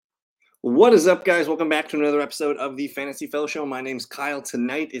What is up, guys? Welcome back to another episode of the Fantasy Fellow Show. My name's Kyle.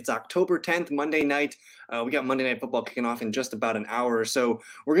 Tonight, it's October 10th, Monday night. We got Monday Night Football kicking off in just about an hour or so.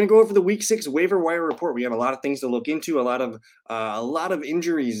 We're going to go over the Week 6 Waiver Wire Report. We have a lot of things to look into, a lot of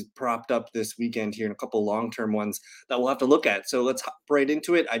injuries propped up this weekend here, and a couple long-term ones that we'll have to look at. So let's hop right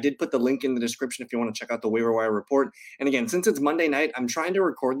into it. I did put the link in the description if you want to check out the Waiver Wire Report. And again, since it's Monday night, I'm trying to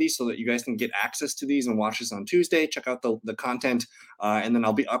record these so that you guys can get access to these and watch this on Tuesday. Check out the content, and then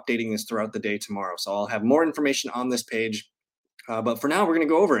I'll be updating this throughout the day tomorrow. So I'll have more information on this page. But for now, we're going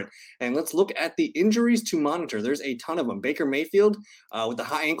to go over it. And let's look at the injuries to monitor. There's a ton of them. Baker Mayfield with the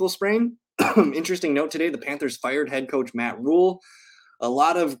high ankle sprain. Interesting note today, the Panthers fired head coach Matt Rule. A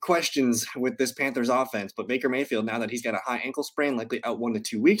lot of questions with this Panthers offense, but Baker Mayfield, now that he's got a high ankle sprain, likely out 1 to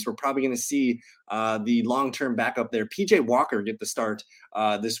 2 weeks, we're probably going to see the long-term backup there. PJ Walker get the start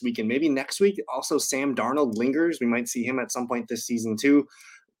this week and maybe next week. Also, Sam Darnold lingers. We might see him at some point this season too.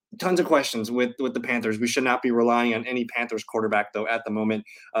 Tons of questions with the Panthers. We should not be relying on any Panthers quarterback, though, at the moment.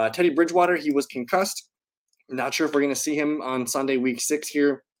 Teddy Bridgewater, he was concussed. Not sure if we're going to see him on Sunday, week 6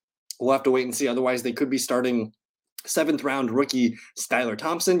 here. We'll have to wait and see. Otherwise, they could be starting 7th-round rookie Skylar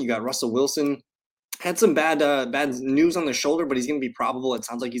Thompson. You got Russell Wilson. Had some bad news on the shoulder, but he's going to be probable. It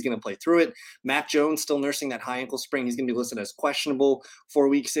sounds like he's going to play through it. Mac Jones still nursing that high ankle sprain. He's going to be listed as questionable for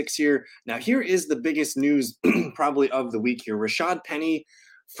week 6 here. Now, here is the biggest news probably of the week here. Rashad Penny,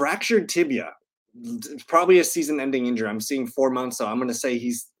 fractured tibia. It's probably a season-ending injury. I'm seeing 4 months, so I'm going to say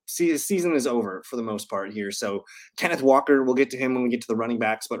his season is over for the most part here. So Kenneth Walker, we'll get to him when we get to the running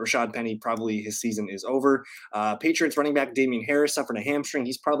backs, but Rashad Penny, probably his season is over. Patriots running back Damian Harris suffered a hamstring.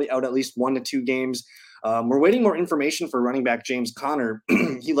 He's probably out at least 1 to 2 games. We're waiting more information for running back James Conner.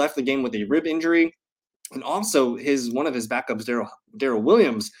 He left the game with a rib injury. And also one of his backups, Darrell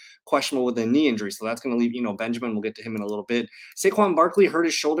Williams, questionable with a knee injury. So that's going to leave, Benjamin. We'll get to him in a little bit. Saquon Barkley hurt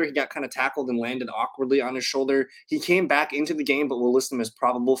his shoulder. He got kind of tackled and landed awkwardly on his shoulder. He came back into the game, but we'll list him as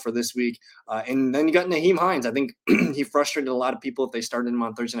probable for this week. And then you got Nyheim Hines. I think he frustrated a lot of people if they started him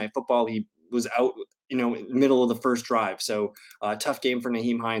on Thursday Night Football. He was out, middle of the first drive. So tough game for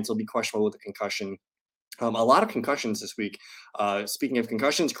Nyheim Hines. He'll be questionable with a concussion. A lot of concussions this week. Speaking of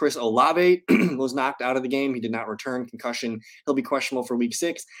concussions, Chris Olave was knocked out of the game. He did not return concussion. He'll be questionable for week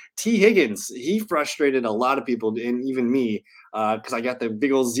 6. T. Higgins, he frustrated a lot of people, and even me, because I got the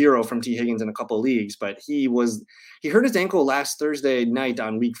big old 0 from T. Higgins in a couple of leagues. But he hurt his ankle last Thursday night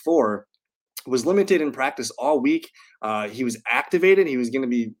on week 4. Was limited in practice all week. He was activated. He was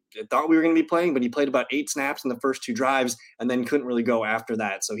thought we were going to be playing, but he played about 8 snaps in the first 2 drives and then couldn't really go after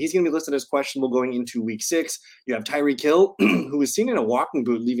that. So he's going to be listed as questionable going into week 6. You have Tyreek Hill, who was seen in a walking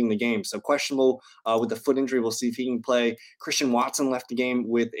boot leaving the game. So questionable with the foot injury. We'll see if he can play. Christian Watson left the game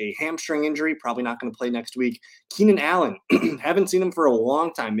with a hamstring injury. Probably not going to play next week. Keenan Allen, haven't seen him for a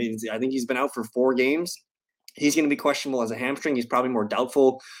long time. I think he's been out for 4 games. He's going to be questionable as a hamstring. He's probably more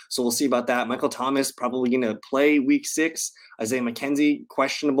doubtful. So we'll see about that. Michael Thomas probably going to play week 6. Isaiah McKenzie,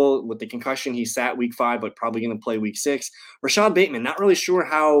 questionable with the concussion. He sat week 5, but probably going to play week 6. Rashad Bateman, not really sure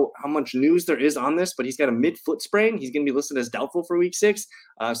how much news there is on this, but he's got a mid-foot sprain. He's going to be listed as doubtful for week 6.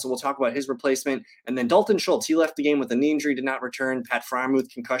 So we'll talk about his replacement. And then Dalton Schultz, he left the game with a knee injury, did not return. Pat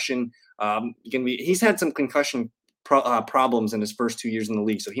Freiermuth, concussion. He's had some concussion problems in his first 2 years in the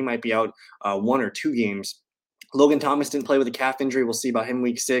league. So he might be out 1 or 2 games. Logan Thomas didn't play with a calf injury. We'll see about him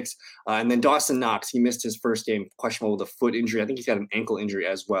week 6. And then Dawson Knox, he missed his first game, questionable with a foot injury. I think he's got an ankle injury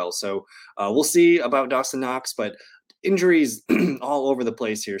as well. So we'll see about Dawson Knox, but injuries all over the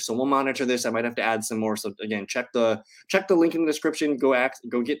place here. So we'll monitor this. I might have to add some more. So again, check the link in the description. Go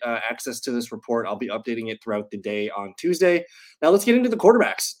get access to this report. I'll be updating it throughout the day on Tuesday. Now let's get into the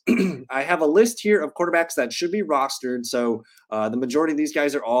quarterbacks. I have a list here of quarterbacks that should be rostered. So the majority of these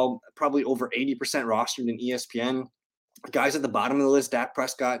guys are all probably over 80% rostered in ESPN. Guys at the bottom of the list: Dak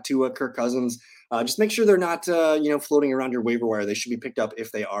Prescott, Tua, Kirk Cousins. Just make sure they're not, floating around your waiver wire. They should be picked up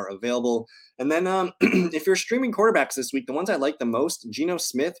if they are available. And then if you're streaming quarterbacks this week, the ones I like the most, Geno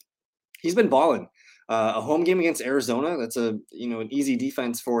Smith, he's been balling. A home game against Arizona, that's an easy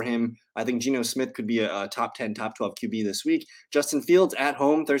defense for him. I think Geno Smith could be a top 10, top 12 QB this week. Justin Fields at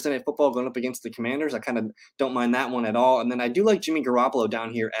home, Thursday Night Football, going up against the Commanders. I kind of don't mind that one at all. And then I do like Jimmy Garoppolo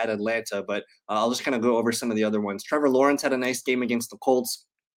down here at Atlanta, but I'll just kind of go over some of the other ones. Trevor Lawrence had a nice game against the Colts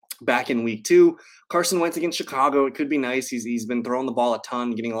back in week 2. Carson Wentz against Chicago, it could be nice. He's been throwing the ball a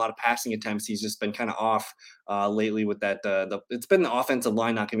ton, getting a lot of passing attempts. He's just been kind of off lately with that. It's been the offensive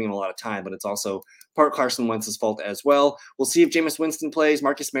line not giving him a lot of time, but it's also part Carson Wentz's fault as well. We'll see if Jameis Winston plays.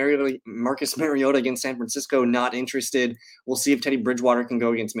 Marcus Mariota against San Francisco, not interested. We'll see if Teddy Bridgewater can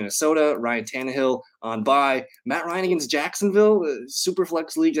go against Minnesota. Ryan Tannehill on bye. Matt Ryan against Jacksonville, super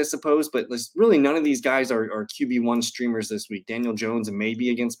flex leagues, I suppose, but really none of these guys are QB1 streamers this week. Daniel Jones maybe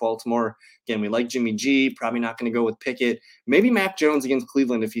against Baltimore. Again, we like Jimmy G, probably not going to go with Pickett. Maybe Mac Jones against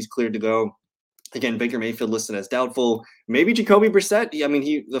Cleveland if he's cleared to go. Again, Baker Mayfield listed as doubtful. Maybe Jacoby Brissett. I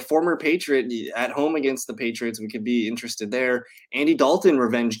mean, the former Patriot at home against the Patriots. We could be interested there. Andy Dalton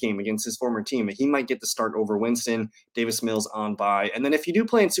revenge game against his former team. He might get the start over Winston. Davis Mills on bye. And then if you do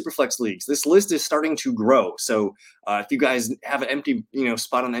play in Superflex leagues, this list is starting to grow. So if you guys have an empty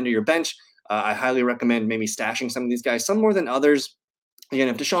spot on the end of your bench, I highly recommend maybe stashing some of these guys, some more than others. Again,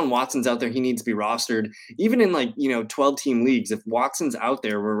 if Deshaun Watson's out there, he needs to be rostered. Even in 12-team leagues, if Watson's out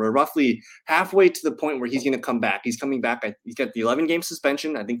there, we're roughly halfway to the point where he's going to come back. He's coming back. He's got the 11-game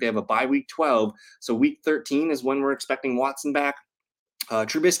suspension. I think they have a bye week 12. So week 13 is when we're expecting Watson back.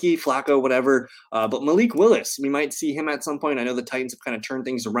 Trubisky, Flacco, whatever. But Malik Willis, we might see him at some point. I know the Titans have kind of turned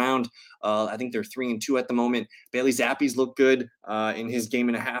things around. I think they're 3-2 at the moment. Bailey Zappi's looked good in his game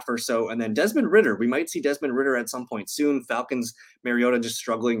and a half or so. And then Desmond Ridder, we might see Desmond Ridder at some point soon. Falcons, Mariota just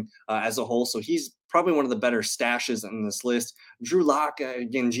struggling as a whole. So he's probably one of the better stashes on this list. Drew Lock,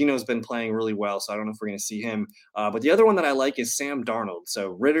 again, Gino's been playing really well, so I don't know if we're going to see him. But the other one that I like is Sam Darnold.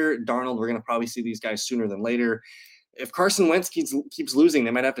 So Ridder, Darnold, we're going to probably see these guys sooner than later. If Carson Wentz keeps losing, they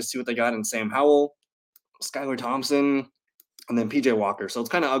might have to see what they got in Sam Howell, Skylar Thompson, and then PJ Walker. So it's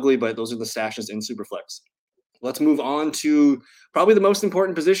kind of ugly, but those are the stashes in Superflex. Let's move on to probably the most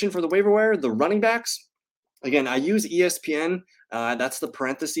important position for the waiver wire, the running backs. Again, I use ESPN. That's the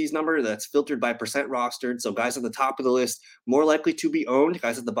parentheses number that's filtered by percent rostered. So guys at the top of the list, more likely to be owned.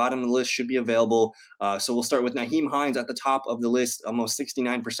 Guys at the bottom of the list should be available. So we'll start with Nyheim Hines at the top of the list, almost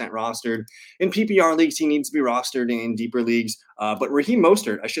 69% rostered. In PPR leagues, he needs to be rostered in deeper leagues. But Raheem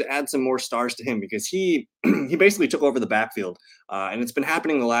Mostert, I should add some more stars to him because he basically took over the backfield. And it's been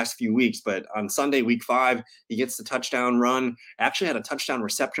happening the last few weeks. But on Sunday, week 5, he gets the touchdown run. Actually had a touchdown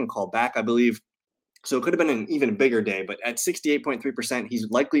reception call back, I believe. So it could have been an even bigger day, but at 68.3%, he's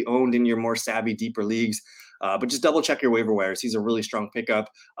likely owned in your more savvy, deeper leagues. But just double check your waiver wires. He's a really strong pickup.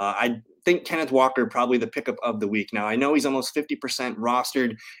 I think Kenneth Walker, probably the pickup of the week. Now, I know he's almost 50%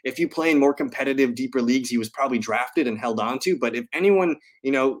 rostered. If you play in more competitive, deeper leagues, he was probably drafted and held on to. But if anyone,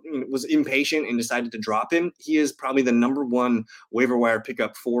 was impatient and decided to drop him, he is probably the number one waiver wire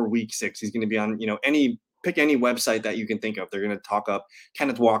pickup for week 6. He's going to be on, pick any website that you can think of. They're going to talk up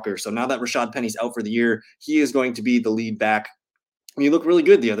Kenneth Walker. So now that Rashad Penny's out for the year, he is going to be the lead back. He looked really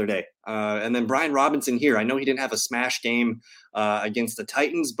good the other day. And then Brian Robinson here. I know he didn't have a smash game against the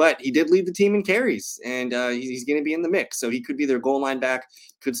Titans, but he did lead the team in carries, and he's going to be in the mix. So he could be their goal line back.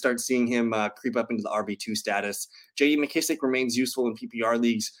 Could start seeing him creep up into the RB2 status. J.D. McKissick remains useful in PPR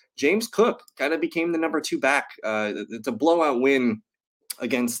leagues. James Cook kind of became the number 2 back. It's a blowout win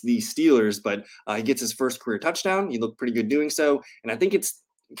against the Steelers, but he gets his first career touchdown. He looked pretty good doing so. And I think it's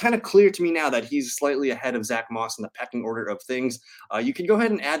kind of clear to me now that he's slightly ahead of Zach Moss in the pecking order of things. You can go ahead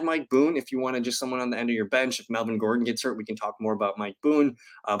and add Mike Boone if you want to just someone on the end of your bench. If Melvin Gordon gets hurt, we can talk more about Mike Boone.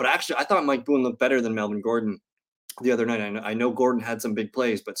 But actually, I thought Mike Boone looked better than Melvin Gordon the other night. I know Gordon had some big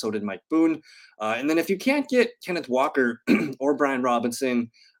plays, but so did Mike Boone. And then if you can't get Kenneth Walker or Brian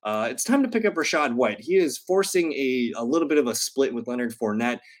Robinson, it's time to pick up Rachaad White. He is forcing a little bit of a split with Leonard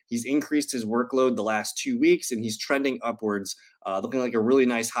Fournette. He's increased his workload the last 2 weeks, and he's trending upwards, looking like a really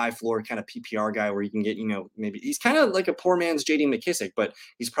nice high floor kind of PPR guy where you can get, maybe he's kind of like a poor man's J.D. McKissick, but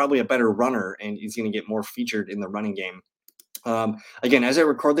he's probably a better runner, and he's going to get more featured in the running game. Again, as I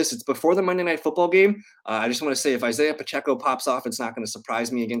record this, it's before the Monday Night Football game. I just want to say if Isaiah Pacheco pops off, it's not going to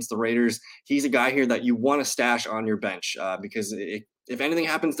surprise me against the Raiders. He's a guy here that you want to stash on your bench because if anything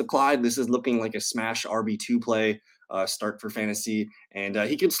happens to Clyde, this is looking like a smash RB2 play start for fantasy. And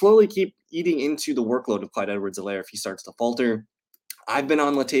he could slowly keep eating into the workload of Clyde Edwards-Helaire if he starts to falter. I've been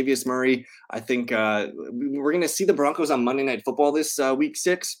on Latavius Murray. I think we're going to see the Broncos on Monday Night Football this week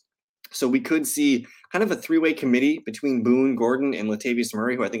 6. So we could see kind of a 3-way committee between Boone, Gordon, and Latavius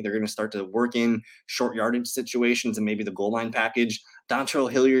Murray, who I think they're going to start to work in short yardage situations and maybe the goal line package.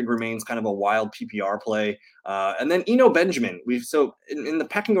 Dontrell Hilliard remains kind of a wild PPR play. And then Eno Benjamin. So in the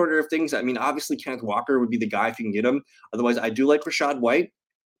pecking order of things, I mean, obviously Kenneth Walker would be the guy if you can get him. Otherwise, I do like Rachaad White.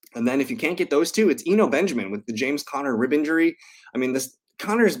 And then if you can't get those two, it's Eno Benjamin with the James Conner rib injury. I mean, this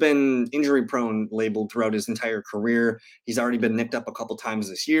Connor's been injury prone labeled throughout his entire career. He's already been nicked up a couple times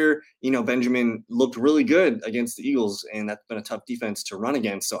this year. Benjamin looked really good against the Eagles, and that's been a tough defense to run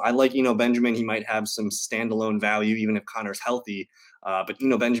against. So I like Benjamin. He might have some standalone value even if Connor's healthy. But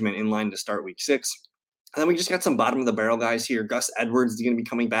Benjamin in line to start week 6. And then we just got some bottom of the barrel guys here. Gus Edwards is going to be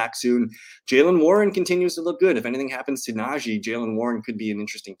coming back soon. Jalen Warren continues to look good. If anything happens to Najee, Jalen Warren could be an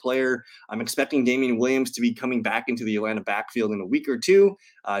interesting player. I'm expecting Damian Williams to be coming back into the Atlanta backfield in a week or two.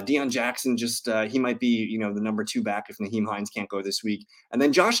 Deion Jackson, he might be, the number 2 back if Naheem Hines can't go this week. And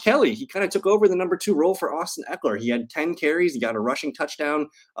then Josh Kelly, he kind of took over the number 2 role for Austin Eckler. He had 10 carries. He got a rushing touchdown,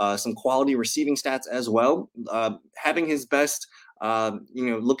 some quality receiving stats as well. Having his best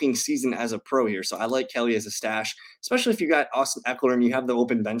looking season as a pro here. So I like Kelly as a stash, especially if you got Austin Eckler and you have the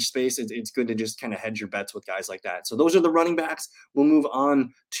open bench space. It's good to just kind of hedge your bets with guys like that. So those are the running backs. We'll move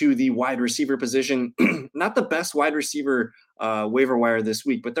on to the wide receiver position. Not the best wide receiver waiver wire this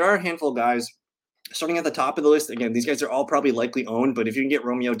week, but there are a handful of guys starting at the top of the list. Again, these guys are all probably likely owned, but if you can get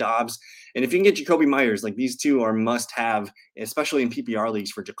Romeo Doubs and if you can get Jacoby Myers, like these two are must have, especially in PPR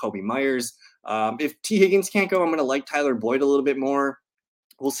leagues for Jacoby Myers. If T. Higgins can't go, I'm going to like Tyler Boyd a little bit more.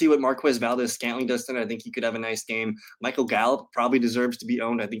 We'll see what Marquez Valdez-Scantling does tonight. I think he could have a nice game. Michael Gallup probably deserves to be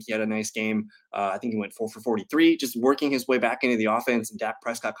owned. I think he had a nice game. I think he went 4 for 43, just working his way back into the offense. Dak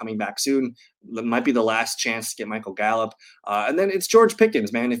Prescott coming back soon. That might be the last chance to get Michael Gallup. And then it's George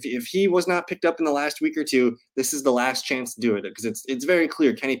Pickens, man. If he was not picked up in the last week or two, this is the last chance to do it because it's very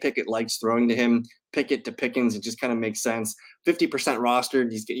clear. Kenny Pickett likes throwing to him. Pickett to Pickens, it just kind of makes sense. 50%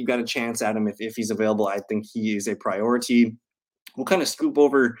 rostered. You got a chance at him if he's available. I think he is a priority. We'll kind of scoop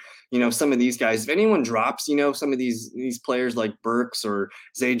over, some of these guys. If anyone drops, some of these players like Burks or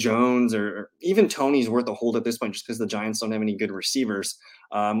Zay Jones or even Tony's worth a hold at this point just because the Giants don't have any good receivers.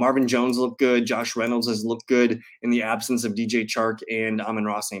 Marvin Jones looked good. Josh Reynolds has looked good in the absence of DJ Chark and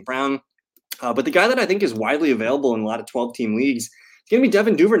Amon-Ra St. Brown. But the guy that I think is widely available in a lot of 12-team leagues, it's going to be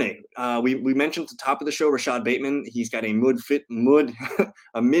Devin Duvernay. We mentioned at the top of the show, Rashad Bateman. He's got a midfoot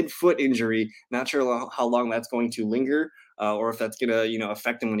injury. Not sure how long that's going to linger. Or if that's going to,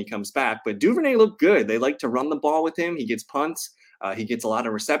 affect him when he comes back. But Duvernay looked good. They like to run the ball with him. He gets punts. He gets a lot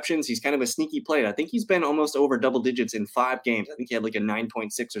of receptions. He's kind of a sneaky player. I think he's been almost over double digits in 5 games. I think he had like a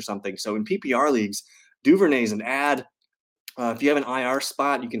 9.6 or something. So in PPR leagues, Duvernay's an ad. If you have an IR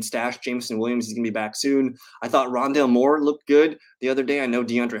spot, you can stash Jameson Williams. He's going to be back soon. I thought Rondale Moore looked good the other day. I know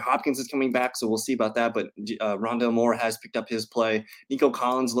DeAndre Hopkins is coming back, so we'll see about that. But Rondale Moore has picked up his play. Nico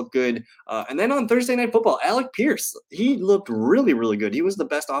Collins looked good. And then on Thursday Night Football, Alec Pierce, he looked really, really good. He was the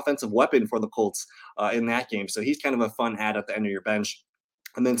best offensive weapon for the Colts in that game. So he's kind of a fun ad at the end of your bench.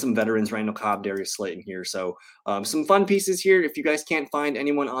 And then some veterans, Randall Cobb, Darius Slayton here. So some fun pieces here. If you guys can't find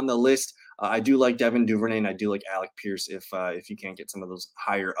anyone on the list, I do like Devin Duvernay, and I do like Alec Pierce if you can't get some of those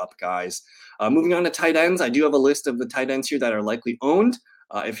higher up guys. Moving on to tight ends, I do have a list of the tight ends here that are likely owned.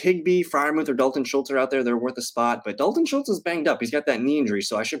 If Higbee, Freiermuth, or Dalton Schultz are out there, they're worth a spot. But Dalton Schultz is banged up. He's got that knee injury,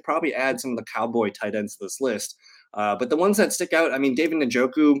 so I should probably add some of the Cowboy tight ends to this list. But the ones that stick out, David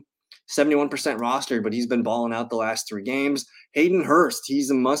Njoku, 71% rostered, but he's been balling out the last 3 games. Hayden Hurst,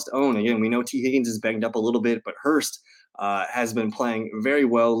 he's a must-own. Again, we know T. Higgins is banged up a little bit, but Hurst has been playing very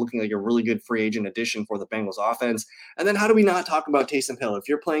well, looking like a really good free agent addition for the Bengals offense. And then how do we not talk about Taysom Hill? If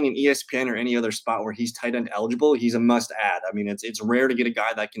you're playing in ESPN or any other spot where he's tight end eligible, he's a must-add. It's rare to get a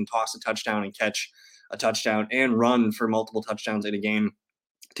guy that can toss a touchdown and catch a touchdown and run for multiple touchdowns in a game.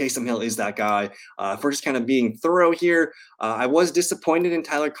 Taysom Hill is that guy. If we're just kind of being thorough here, I was disappointed in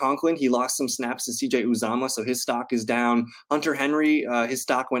Tyler Conklin. He lost some snaps to CJ Uzomah, so his stock is down. Hunter Henry, his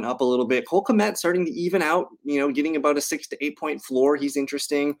stock went up a little bit. Cole Kmet starting to even out, getting about a 6 to 8 point floor. He's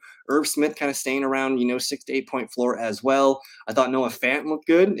interesting. Irv Smith kind of staying around, 6 to 8 point floor as well. I thought Noah Fant looked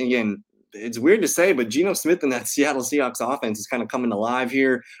good. Again, it's weird to say, but Geno Smith in that Seattle Seahawks offense is kind of coming alive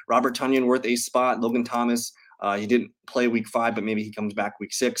here. Robert Tonyan worth a spot. Logan Thomas, he didn't play week 5, but maybe he comes back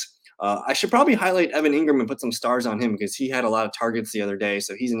week 6. I should probably highlight Evan Ingram and put some stars on him because he had a lot of targets the other day,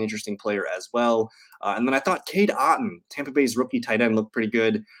 so he's an interesting player as well. And then I thought Cade Otton, Tampa Bay's rookie tight end, looked pretty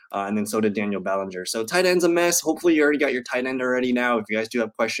good, and then so did Daniel Bellinger. So tight end's a mess. Hopefully you already got your tight end already now. If you guys do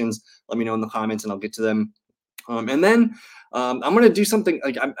have questions, let me know in the comments and I'll get to them. And then I'm going to do something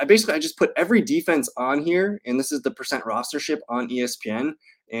like I just put every defense on here, and this is the percent rostership on ESPN.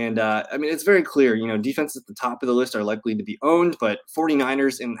 And it's very clear, defenses at the top of the list are likely to be owned, but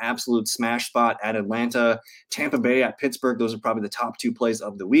 49ers in an absolute smash spot at Atlanta, Tampa Bay at Pittsburgh. Those are probably the top 2 plays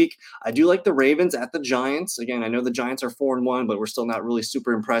of the week. I do like the Ravens at the Giants. Again, I know the Giants are 4-1, but we're still not really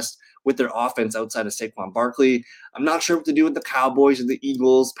super impressed with their offense outside of Saquon Barkley. I'm not sure what to do with the Cowboys or the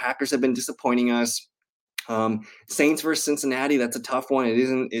Eagles. Packers have been disappointing us. Saints versus Cincinnati, that's a tough one.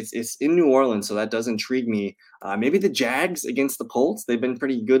 It's in New Orleans, so that does intrigue me. Maybe the Jags against the Colts. They've been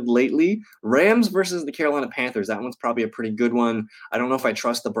pretty good lately. Rams versus the Carolina Panthers. That one's probably a pretty good one. I don't know if I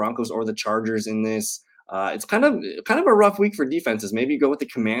trust the Broncos or the Chargers in this. It's kind of a rough week for defenses. Maybe you go with the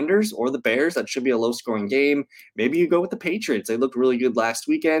Commanders or the Bears. That should be a low-scoring game. Maybe you go with the Patriots. They looked really good last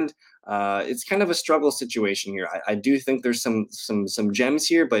weekend. It's kind of a struggle situation here. I do think there's some gems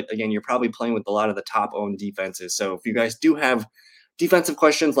here, but again, you're probably playing with a lot of the top owned defenses. So if you guys do have defensive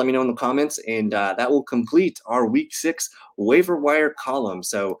questions, let me know in the comments, and that will complete our Week 6 waiver wire column.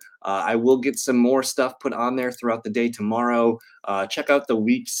 So I will get some more stuff put on there throughout the day tomorrow. Check out the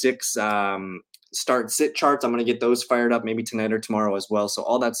Week 6 start sit charts. I'm going to get those fired up maybe tonight or tomorrow as well. So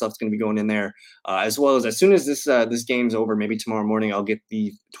all that stuff's going to be going in there, as well as soon as this game's over, maybe tomorrow morning, I'll get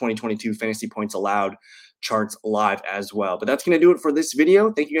the 2022 fantasy points allowed charts live as well. But that's going to do it for this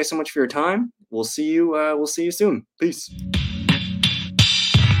video. Thank you guys so much for your time. We'll see you soon. Peace.